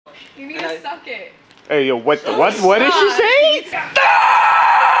You need to suck it. Hey, yo, what the, what did she say?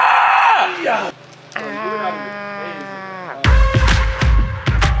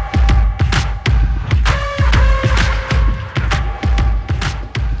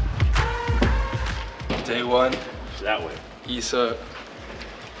 Day one. That way. Issa's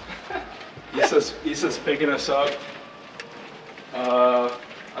picking us up. I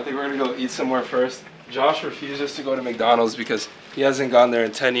think we're gonna go eat somewhere first. Josh refuses to go to McDonald's because he hasn't gone there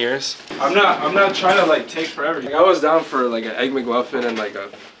in 10 years. I'm not trying to like take forever. Like, I was down for like an egg McMuffin and like a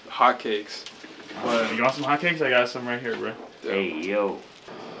hotcakes. But You want some hotcakes? I got some right here, bro. Hey, yo.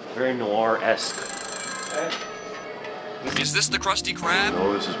 Very noir-esque. Is this the Krusty Krab?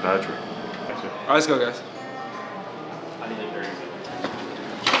 Oh, this is Patrick. Alright, let's go, guys.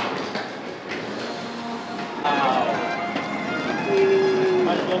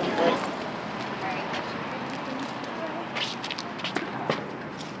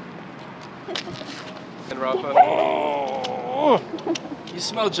 And Rafa. Oh. You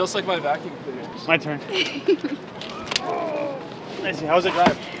smell just like my vacuum cleaner. My turn. Nancy, how's it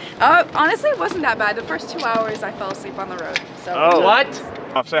drive? Honestly, it wasn't that bad. The first 2 hours, I fell asleep on the road. So. Oh. What?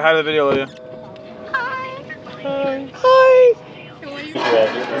 Say hi to the video, Lydia. Hi. Hi. Hi.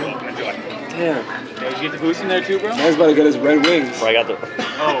 Damn. Did you get the boost in there too, bro? Man's about to get his red wings. Bro, I got the...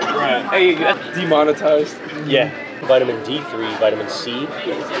 Oh, right. Hey, you got... Demonetized. Yeah. Vitamin D3, vitamin C.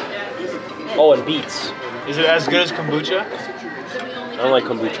 Oh, and beets. Is it as good as kombucha? I don't like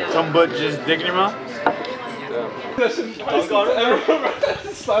kombucha. Kombucha, just dick in your mouth?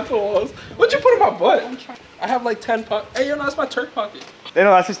 Slap the walls. What'd you put in my butt? I have like 10 pockets. Hey, yo, no, that's my Turk pocket. Hey,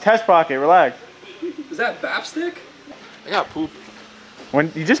 no, that's his test pocket. Relax. Is that Bap stick? I got poop.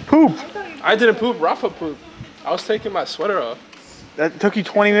 When you just pooped. I didn't poop. Rafa pooped. I was taking my sweater off. That took you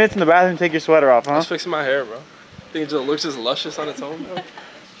 20 minutes in the bathroom to take your sweater off, I huh? was fixing my hair, bro. Think it just looks just luscious on its own, bro.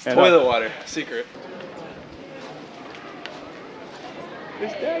 It's Yeah, toilet water. Secret.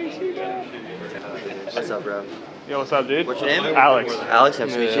 What's up, bro? Yo, what's up, dude? What's your name? Alex. Alex,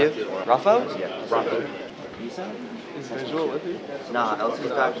 nice to meet you. Rafa? Yeah, Rafa. Is Visual with you? Nah, Alex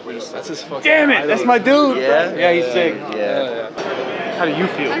is back, please. That's his fucking Damn it, idol. that's my dude. Yeah? Yeah, he's sick. Yeah. How do you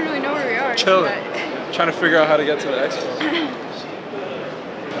feel? I don't really know where we are. Chilling. Trying to figure out how to get to the expo.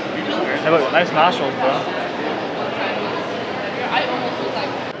 Hey, look, nice nostrils, bro. I almost was like.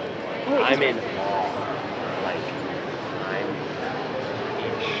 I'm in awe. Like, I'm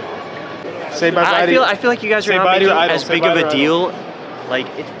in shock. Say bye I feel like you guys are Say not bye to making your idol. as Say big bye of to a your deal. Like,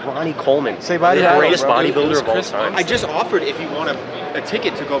 it's Ronnie Coleman. Say bye to the your idol, greatest bro. bodybuilder of all Chris time. I just offered if you want a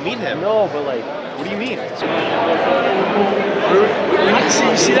ticket to go meet him. No, but like, What do you mean? We need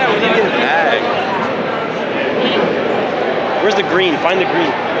to see that? We need to get a bag. where's the green? Find the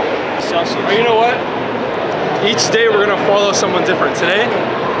green. Oh, you know what? Each day we're gonna follow someone different. Today,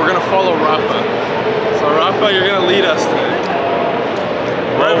 we're gonna follow Rafa. So Rafa, you're gonna lead us today.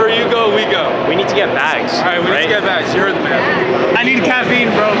 Wherever you go, we go. We need to get bags. All right, we need to get bags. You heard the man. I need caffeine,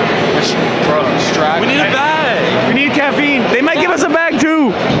 bro. Bro, we need a bag. We need caffeine. They might give us a bag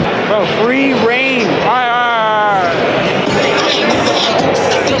too. Bro, free reign.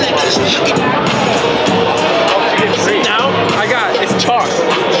 See now? I got it. It's chalk.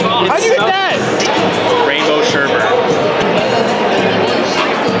 How'd you get that? Rainbow sherbet.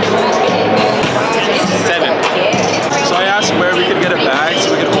 7. So I asked where we could get a bag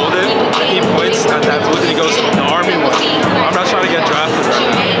so we could hold it. He points at that booth and he goes, the Army one. I'm not trying to get drafted right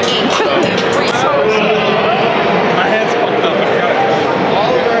now. So my hand's fucked up.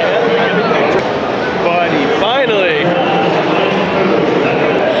 Buddy. Finally.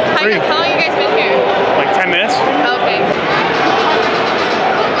 How long you guys been here? Like 10 minutes? Okay.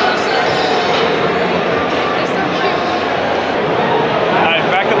 Alright,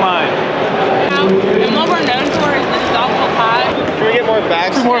 back in line. And what we're known for is the zombie pie. Can we get more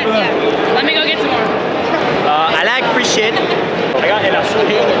bags? Two more for them. Yeah. Let me go get some more. I like free shit. I got in a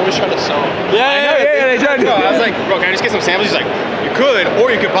They're always trying to sell them. Yeah, they tried to. I was like, bro, can I just get some samples? He's like, you could,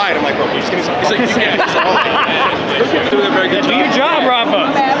 or you could buy it. I'm like, bro, can you just give me some? He's like, you can't. Doing a very good Do job. your job,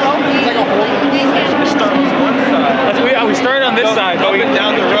 Rafa. We started on this side, but we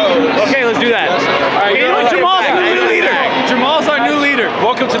down the road. Okay, let's do that. Alright, you know what? Jamal's our new leader. Jamal's our new leader.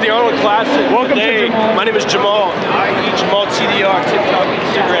 Welcome to the Arnold Classic. Welcome to Today, Jamal. my name is Jamal. I eat Jamal TDR, TikTok,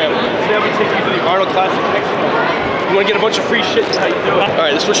 Instagram. Today I'm gonna take you to the Arnold Classic Expo. You wanna get a bunch of free shit, this is how you do it.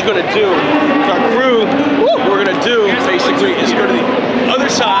 Alright, this is what you're gonna do. With our crew, what we're gonna do basically is go to the other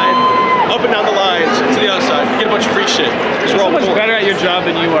side, up and down the lines, to the other side, get a bunch of free shit. Because we're all much poor. better at your job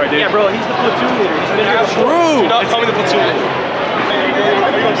than you are, dude. Yeah, bro, he's the platoon leader. He's been here before. True. Do not call me the platoon leader.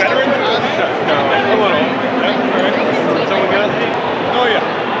 Are you a veteran? No, a little. Someone good? Oh yeah.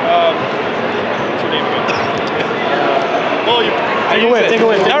 Take a whip, take a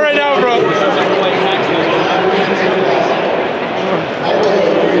whip. Not right now, bro.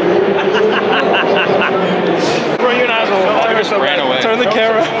 Bro, you're an asshole. Ran away. Turn the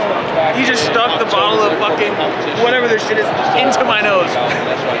camera. He just stuck the bottle of fucking whatever this shit is into my nose.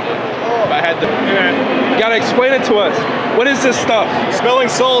 I had the. You gotta explain it to us. What is this stuff? Smelling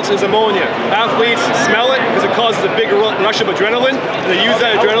salts is ammonia. Athletes smell it because it causes a big rush of adrenaline, and they use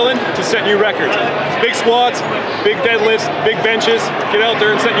that adrenaline to set new records. Big squats, big deadlifts, big benches. Get out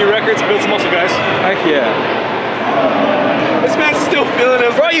there and set new records, build some muscle, guys. Heck yeah. This man's still feeling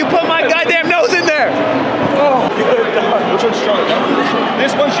it. Bro, you put my goddamn nose in there. Oh. Which one's stronger?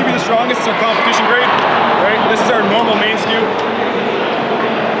 This one should be the strongest. It's our competition grade, right? This is our normal main skew.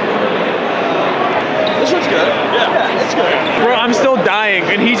 This one's good. Yeah, it's good. Bro, I'm still dying,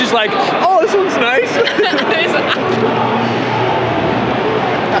 and he's just like, oh, this one's nice.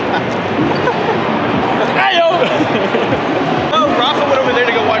 Hey, yo! Oh, Rafa went over there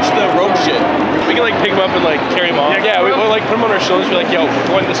to go watch the rope shit. We can like pick him up and like carry him off. Yeah, we'll like put him on our shoulders. We're like, yo, we're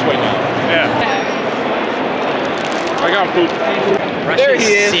going this way now. Yeah. I got poop. There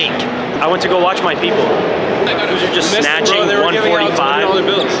he is. Sick. I went to go watch my people. Those are just snatching 145.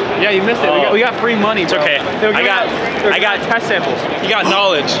 Yeah, you missed it. We got free money. It's okay. I got test samples. You got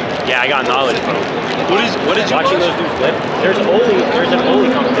knowledge. Yeah, I got knowledge, bro. What did you Watching those dudes lift? There's an Oli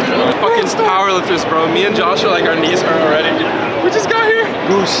competition. Fucking powerlifters, bro. Me and Josh are like, our knees hurt already. We just got here.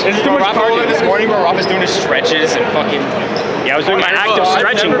 Goose. It's too much cardio. This morning where Rafa's doing his stretches and fucking. Yeah, I was doing my active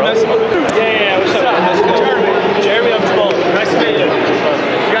stretching, bro. Yeah, what's up? Jeremy, I'm Jamal. Nice to meet you.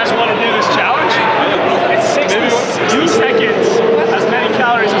 You guys want to do this challenge? It's 62 seconds, as many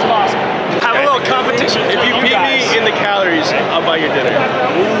calories as possible. Have a little competition. If you beat me in the calories, I'll buy your dinner.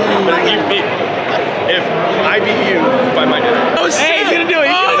 But if I beat you, buy my dinner. Oh, hey, he's gonna do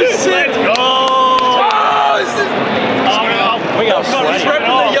it. Let's go. We got sweaty.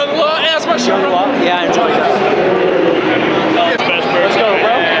 The young law. Ask my shoulder. Yeah, I enjoyed that. Let's go,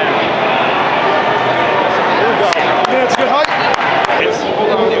 bro. Yeah, it's a good height.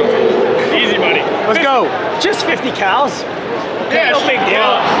 Easy, buddy. Let's go. Just 50 cows. Yeah, no big deal.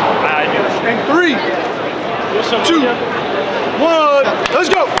 And 3, 2, 1. Let's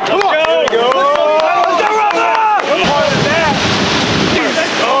go. Come on. Let's go. Let's go, Rafa. Come on.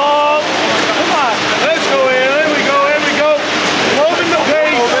 Let's go. Come on. Let's go in. There we go. There we go. Moving the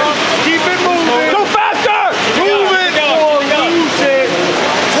pace. Keep it moving. Go faster. Move it. Or lose it.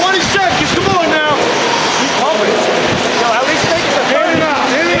 20 seconds. Come on now. Keep pumping. Yo, at least take it to 30. In and out.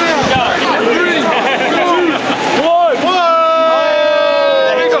 In and out. 3, 2, 1.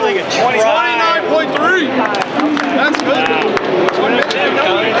 29.3. That's good.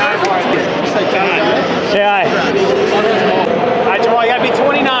 Say hi. Alright, Jamal, you gotta be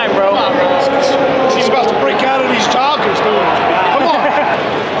 29, bro. He's about to break out of these joggers, dude. Come on.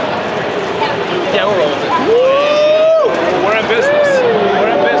 Yeah, we're rolling. Woo! We're in business.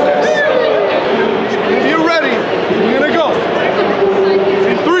 We're in business. If you're ready, we're gonna go.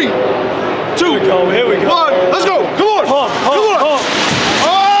 In 3, 2, Here we go. 1. Let's go. Come on. Come on.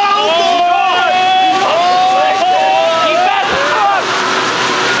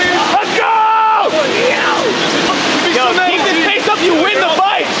 You win the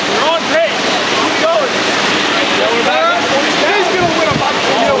fight! We're on pace. Keep going. He's gonna win a bike.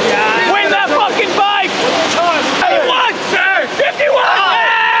 Win that fucking bike! 51! 51!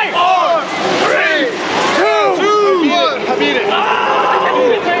 4, 3, 2, 1. I beat it.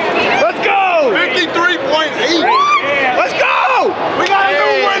 Let's go! 53.8. Let's go! We got a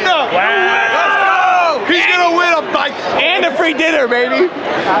new winner. Let's go. He's gonna win a bike. And a free dinner, baby!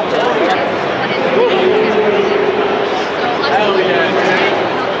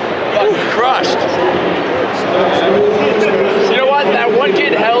 Crushed. You know what? That one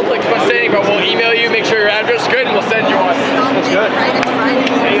kid held like what's saying, but we'll email you, make sure your address is good, and we'll send you one. That's good.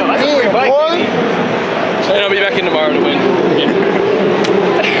 Hey, yo, that's a free bike. And I'll be back in tomorrow to win.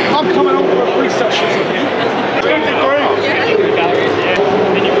 I'm coming over for a free session. 53.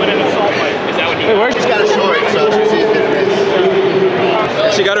 And you put in a salt bike. Is that what he got? She's got a short, so she's easy to miss.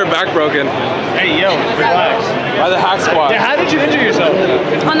 She got her back broken. Hey, yo, relax. By the hack squat. How did you injure yourself?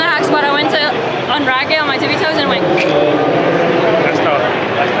 On the hack squat, I went to unrack it on my tippy toes and went. That's tough.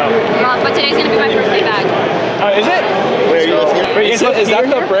 That's tough. But today's gonna be my first day back. Is it? Is that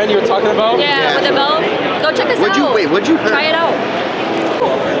the brand you were talking about? Yeah, with the belt. Go check this out. What'd you hurt? Try it out.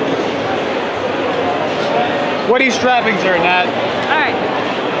 What are you strapping to, Nat? Alright.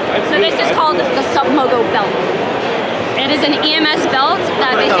 So this is called the Submogo belt. It is an EMS belt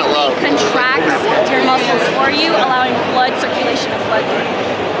that basically contracts your muscles for you, allowing blood circulation to flood through.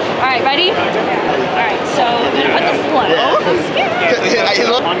 Alright, ready? Alright, so I'm gonna put this one. Oh, I'm scared.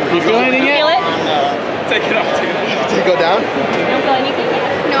 You feel anything yet? Feel it? Take it off, take it off. Did it go down? You don't feel anything yet?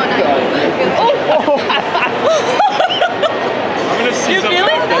 No, not yet. Oh! I'm gonna see You feel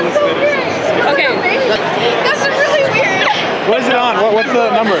it? That's so weird. Okay. That's really weird. What is it on? What's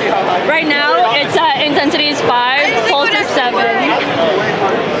the number? Right now, it's intensity is 5, pulse is 7.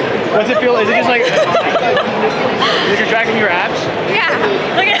 What's it feel? Is it just like is you're tracking your abs? Yeah.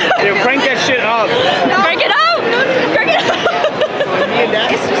 Look at it. Dude, crank that shit up. Crank it out! Crank it out!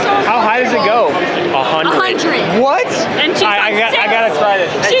 It's just so How high does it go? 100. What? And she's I on 6. gotta try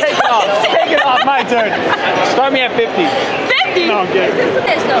this. She's Take it on off. 6. Take it off. My turn. Start me at 50. 50? No, I'm kidding.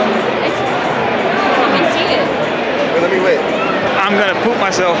 This though. It's, you can see it. Wait, let me wait. I'm gonna poop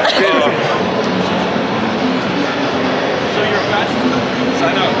myself. So you're fast?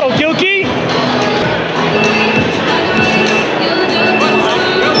 Sign up. Oh, Gilky?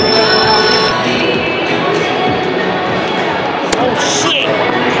 Oh, shit.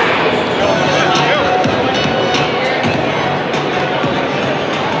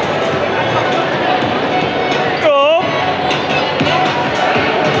 Oh.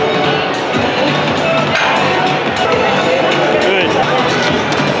 Good.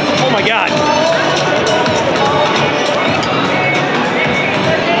 Oh my God.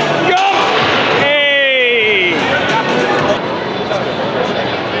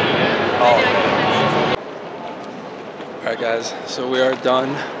 Alright guys, so we are done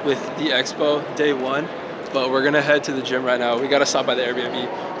with the expo day 1, but we're gonna head to the gym right now. We gotta stop by the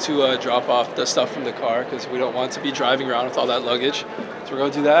Airbnb to drop off the stuff from the car because we don't want to be driving around with all that luggage. So we're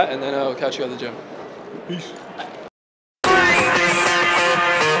gonna do that and then I'll catch you at the gym. Peace.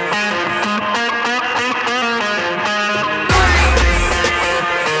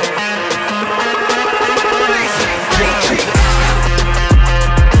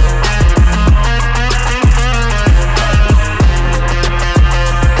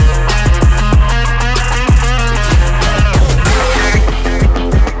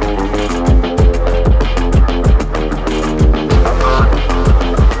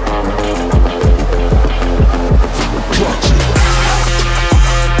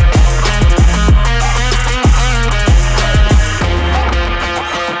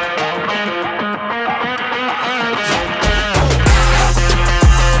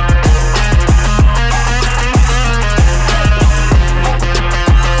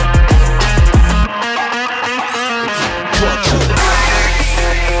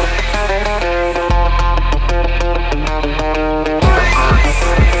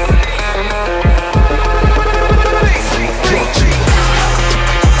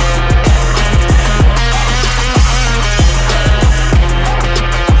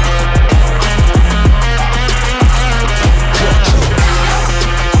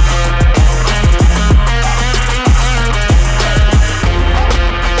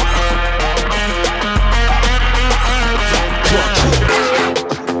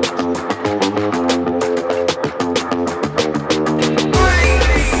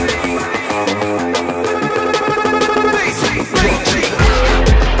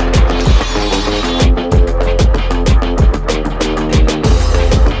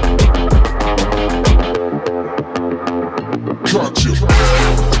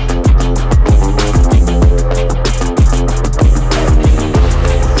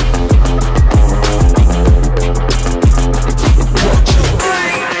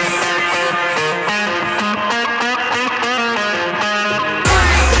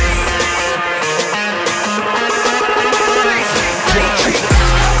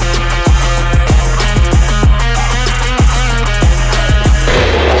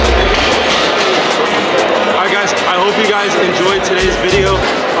 enjoyed today's video.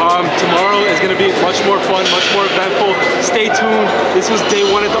 Tomorrow is going to be much more fun, much more eventful. Stay tuned. This was day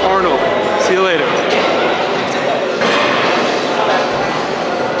one at the Arnold. See you later.